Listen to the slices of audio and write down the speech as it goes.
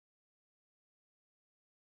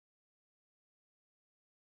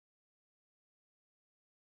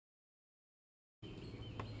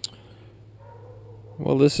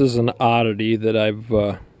Well, this is an oddity that I've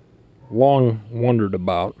long wondered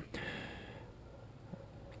about.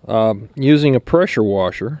 Using a pressure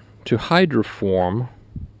washer to hydroform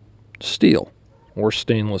steel or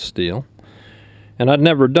stainless steel. And I'd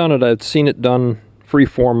never done it. I'd seen it done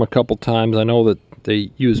freeform a couple times. I know that they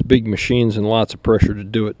use big machines and lots of pressure to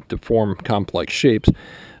do it, to form complex shapes.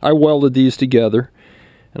 I welded these together,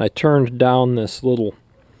 and I turned down this little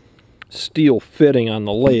steel fitting on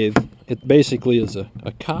the lathe. It basically is a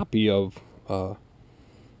copy of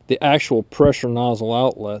the actual pressure nozzle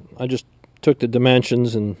outlet. I just took the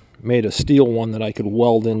dimensions and made a steel one that I could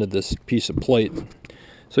weld into this piece of plate.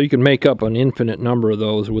 So you can make up an infinite number of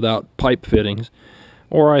those without pipe fittings.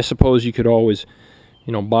 Or I suppose you could always,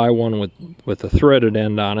 buy one with a threaded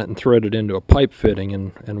end on it and thread it into a pipe fitting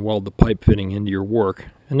and weld the pipe fitting into your work.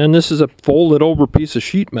 And then this is a folded over piece of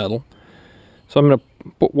sheet metal. So I'm going to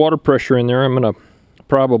put water pressure in there. I'm going to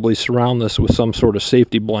probably surround this with some sort of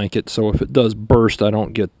safety blanket, so if it does burst, I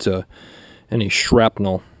don't get any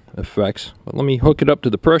shrapnel effects. But let me hook it up to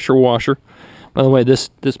the pressure washer. By the way, this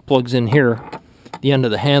plugs in here, the end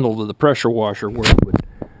of the handle to the pressure washer, where you would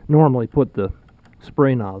normally put the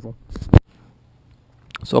spray nozzle.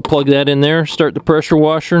 So I'll plug that in there, start the pressure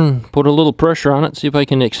washer, and put a little pressure on it, see if I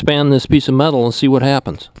can expand this piece of metal and see what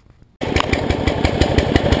happens.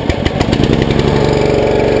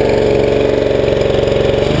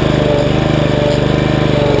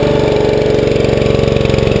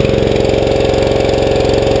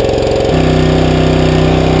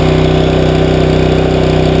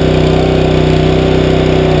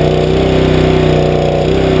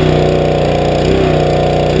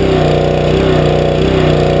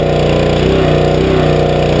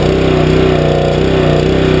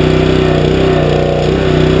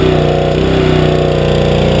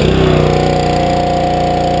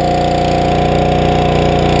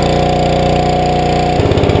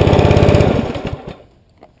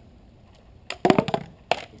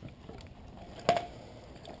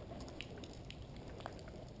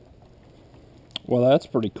 Well, that's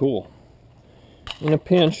pretty cool. In a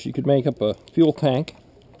pinch, you could make up a fuel tank.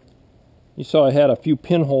 You saw I had a few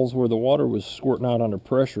pinholes where the water was squirting out under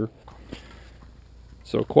pressure.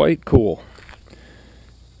 So quite cool.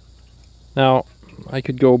 Now, I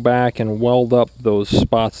could go back and weld up those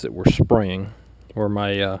spots that were spraying, where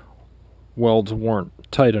my welds weren't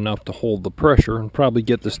tight enough to hold the pressure, and probably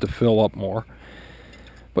get this to fill up more.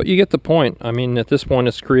 But you get the point. I mean, at this point,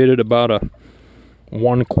 it's created about a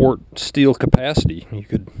 1 quart steel capacity. You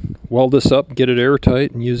could weld this up, get it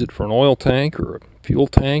airtight, and use it for an oil tank or a fuel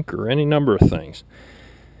tank or any number of things.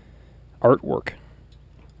 Artwork.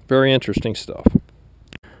 Very interesting stuff.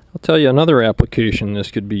 I'll tell you another application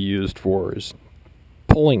this could be used for is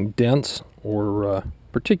pulling dents, or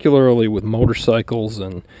particularly with motorcycles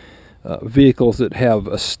and vehicles that have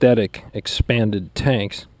aesthetic expanded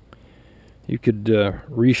tanks. You could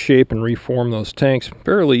reshape and reform those tanks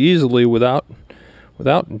fairly easily without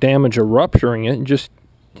damage or rupturing it, and just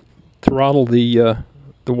throttle the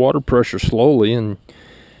water pressure slowly and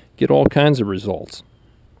get all kinds of results.